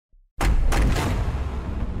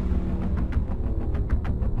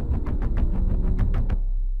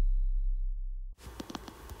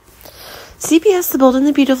CBS The Bold and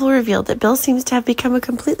the Beautiful revealed that Bill seems to have become a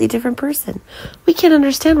completely different person. We can't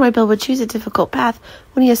understand why Bill would choose a difficult path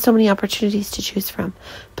when he has so many opportunities to choose from.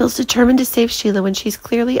 Bill's determined to save Sheila when she's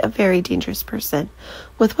clearly a very dangerous person.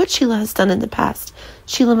 With what Sheila has done in the past,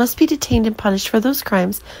 Sheila must be detained and punished for those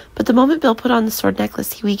crimes, but the moment Bill put on the sword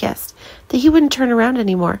necklace, he guessed that he wouldn't turn around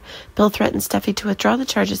anymore. Bill threatened Steffi to withdraw the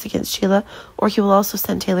charges against Sheila, or he will also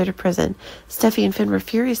send Taylor to prison. Steffi and Finn were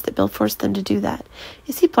furious that Bill forced them to do that.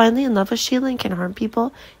 Is he blindly in love with Sheila and can harm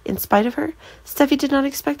people in spite of her? Steffi did not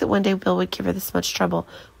expect that one day Bill would give her this much trouble,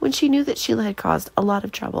 when she knew that Sheila had caused a lot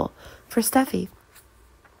of trouble for Steffi.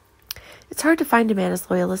 It's hard to find a man as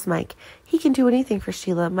loyal as Mike. He can do anything for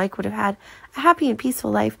Sheila. Mike would have had a happy and peaceful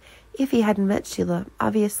life if he hadn't met Sheila.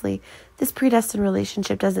 Obviously, this predestined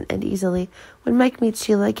relationship doesn't end easily. When Mike meets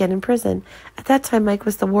Sheila again in prison, at that time Mike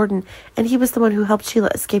was the warden, and he was the one who helped Sheila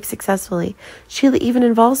escape successfully. Sheila even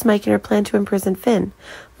involves Mike in her plan to imprison Finn.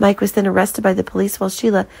 Mike was then arrested by the police while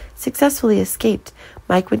Sheila successfully escaped.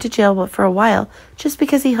 Mike went to jail for a while just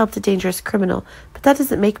because he helped a dangerous criminal, but that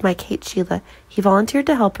doesn't make Mike hate Sheila. He volunteered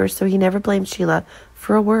to help her, so he never blamed Sheila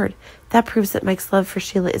for a word. That proves that Mike's love for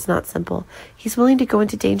Sheila is not simple. He's willing to go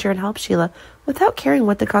into danger and help Sheila without caring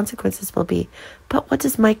what the consequences will be. But what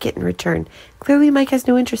does Mike get in return? Clearly, Mike has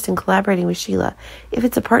no interest in collaborating with Sheila. If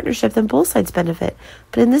it's a partnership, then both sides benefit.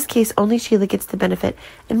 But in this case, only Sheila gets the benefit,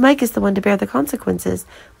 and Mike is the one to bear the consequences.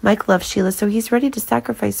 Mike loves Sheila, so he's ready to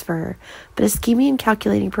sacrifice for her. But a scheming and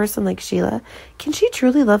calculating person like Sheila, can she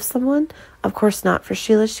truly love someone? Of course not. For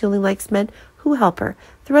Sheila, she only likes men who help her.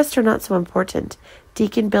 The rest are not so important.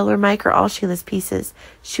 Deacon, Bill, or Mike are all Sheila's pieces.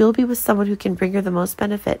 She will be with someone who can bring her the most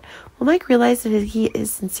benefit. Will Mike realize that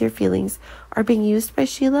his sincere feelings are being used by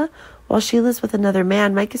Sheila? While Sheila's with another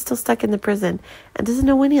man, Mike is still stuck in the prison and doesn't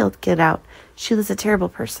know when he'll get out. Sheila's a terrible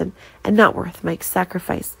person and not worth Mike's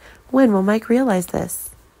sacrifice. When will Mike realize this?